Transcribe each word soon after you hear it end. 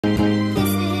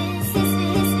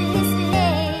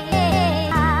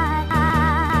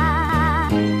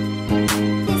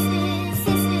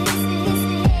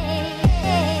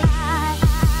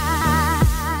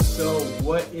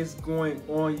going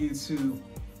on YouTube?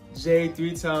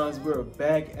 J3 times, we're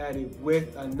back at it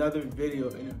with another video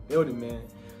in the building, man.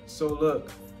 So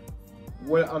look,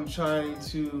 what I'm trying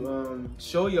to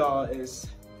show y'all is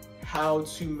how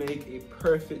to make a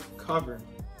perfect cover.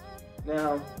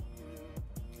 Now,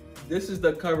 this is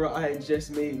the cover I had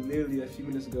just made literally a few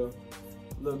minutes ago.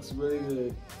 Looks really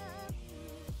good.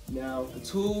 Now, the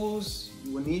tools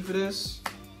you will need for this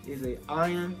is an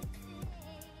iron,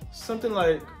 something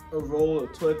like a roll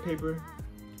of toilet paper,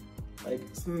 like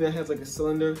something that has like a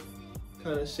cylinder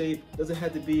kind of shape. Doesn't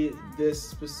have to be this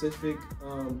specific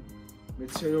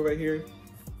material right here.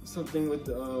 Something with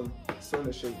the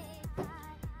cylinder shape.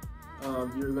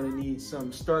 You're gonna need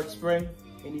some starch spray.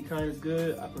 Any kind is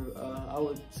good. I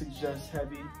would suggest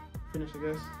heavy finish,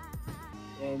 I guess.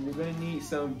 And you're gonna need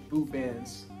some boot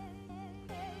bands.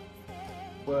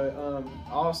 But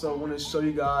I also want to show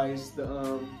you guys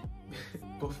the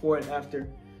before and after.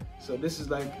 So this is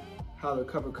like how the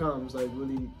cover comes, like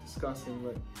really disgusting,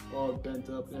 like all bent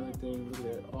up and everything. Look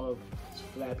at that, all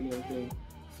flappy and everything,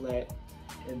 flat.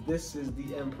 And this is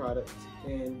the end product.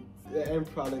 And the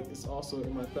end product is also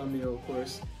in my thumbnail, of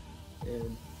course.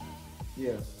 And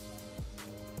yeah,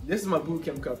 this is my boot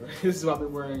camp cover. This is what I've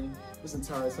been wearing this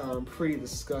entire time. Pretty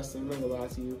disgusting, I'm not gonna lie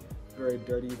to you. Very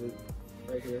dirty, but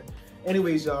right here.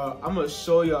 Anyways, y'all, I'm gonna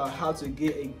show y'all how to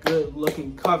get a good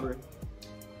looking cover.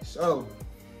 So,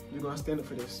 you're gonna stand up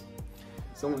for this.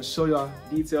 So I'm gonna show y'all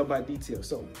detail by detail.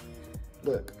 So,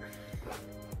 look.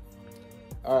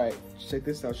 All right, check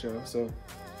this out, y'all. So,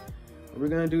 what we're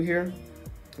gonna do here,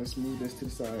 let's move this to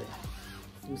the side.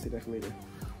 We'll say that for later.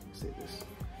 Let's say this.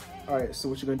 All right, so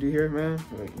what you're gonna do here, man,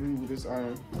 like, move this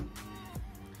iron.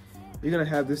 You're gonna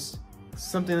have this,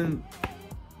 something,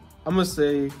 I'm gonna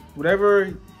say,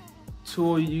 whatever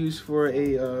tool you use for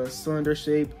a cylinder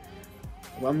shape.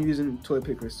 Well, I'm using toilet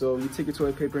paper. So you take your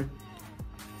toilet paper,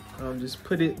 just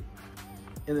put it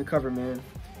in the cover, man.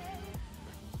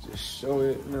 Just show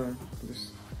it,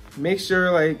 just make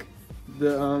sure like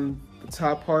the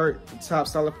top part, the top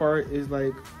solid part is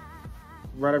like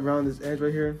right around this edge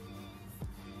right here.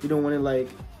 You don't want it like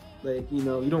you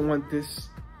know, you don't want this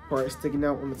part sticking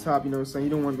out on the top, you know what I'm saying?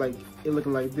 You don't want like it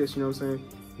looking like this, you know what I'm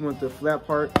saying? You want the flat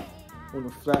part on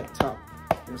the flat top,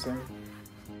 you know what I'm saying?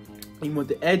 And you want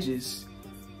the edges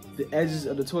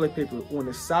of the toilet paper on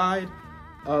the side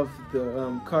of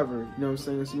the cover, you know what I'm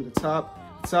saying? So you want the top,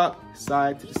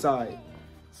 side to the side.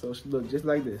 So it should look just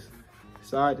like this,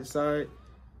 side to side,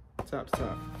 top to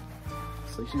top.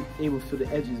 So you should be able to feel the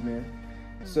edges, man.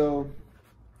 So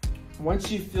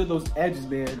once you feel those edges,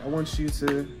 man, I want you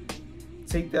to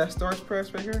take that starch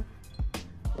press right here,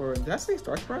 or did I say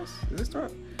starch press? Is it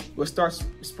starch? Well, starch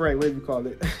spray, whatever you call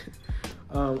it.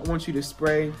 I want you to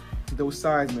spray those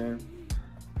sides, man.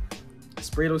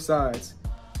 Spray those sides.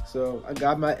 So I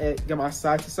got my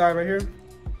side to side right here,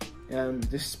 and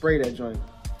just spray that joint.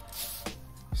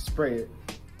 Spray it.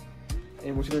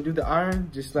 And what you're gonna do, the iron,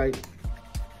 just like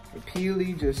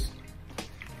repeatedly, just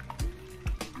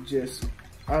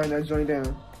iron that joint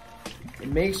down.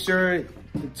 And make sure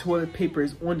the toilet paper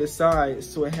is on the side,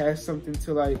 so it has something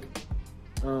to like,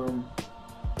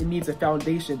 it needs a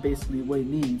foundation, basically what it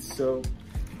needs, so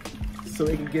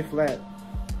it can get flat.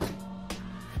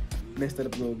 Messed that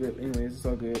up a little bit, anyways, it's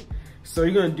all good. So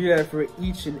you're gonna do that for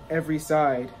each and every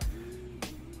side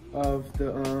of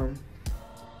the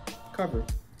cover.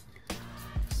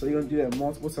 So you're gonna do that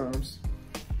multiple times.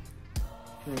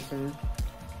 You know what I'm saying?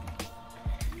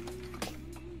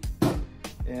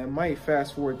 And I might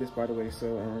fast forward this, by the way,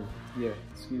 so yeah,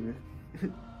 excuse me.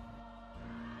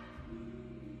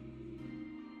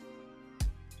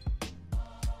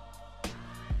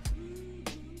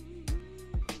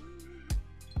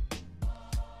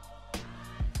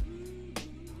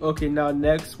 Okay, now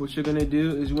next, what you're gonna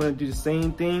do is you wanna do the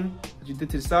same thing that you did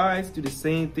to the sides, do the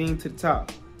same thing to the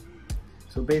top.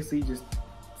 So basically just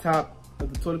top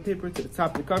of the toilet paper to the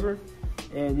top of the cover,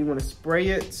 and you wanna spray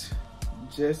it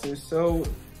just as so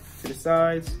to the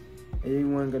sides, and you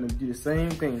wanna gonna do the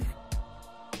same thing.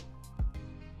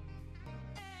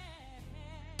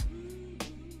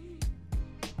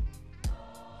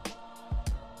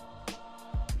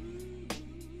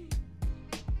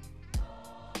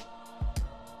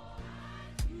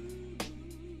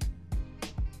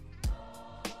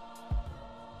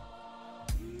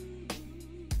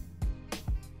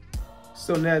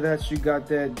 So now that you got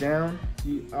that down,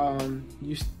 you iron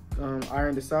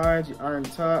the sides, you iron the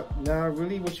top. Now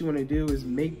really what you want to do is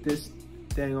make this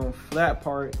dang on flat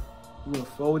part, you want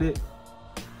to fold it,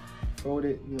 you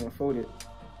want to fold it.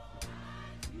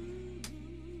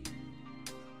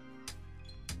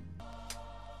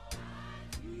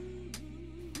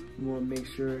 You want to make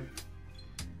sure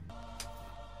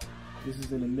This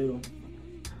is in the middle.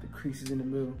 The crease is in the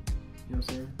middle. You know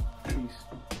what I'm saying? Crease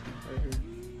right here.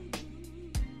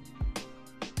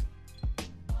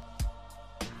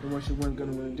 And what you're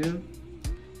gonna wanna do,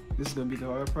 this is gonna be the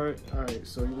hard part. All right,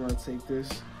 so you wanna take this,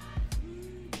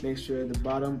 make sure the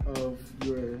bottom of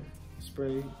your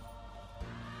spray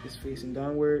is facing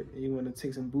downward, and you wanna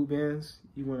take some boot bands.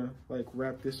 You wanna like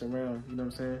wrap this around, you know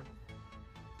what I'm saying?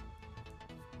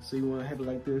 So you wanna have it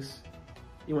like this.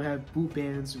 You wanna have boot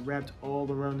bands wrapped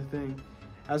all around the thing.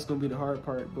 That's gonna be the hard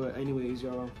part, but anyways,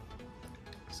 y'all.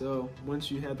 So once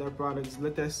you have that product,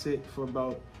 let that sit for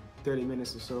about 30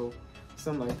 minutes or so.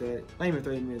 Something like that. Not even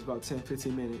 30 minutes, about 10,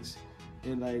 15 minutes.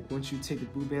 And like once you take the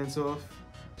boot bands off,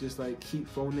 just like keep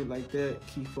folding it like that,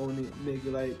 keep folding it, make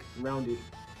it like rounded.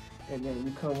 And then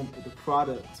you come with the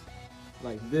product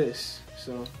like this.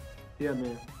 So yeah,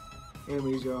 man.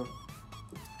 Anyways, y'all,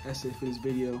 that's it for this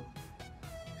video.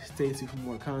 Stay tuned for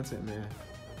more content, man.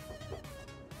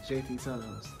 JT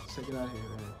Times. Check it out here,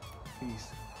 man.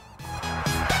 Peace.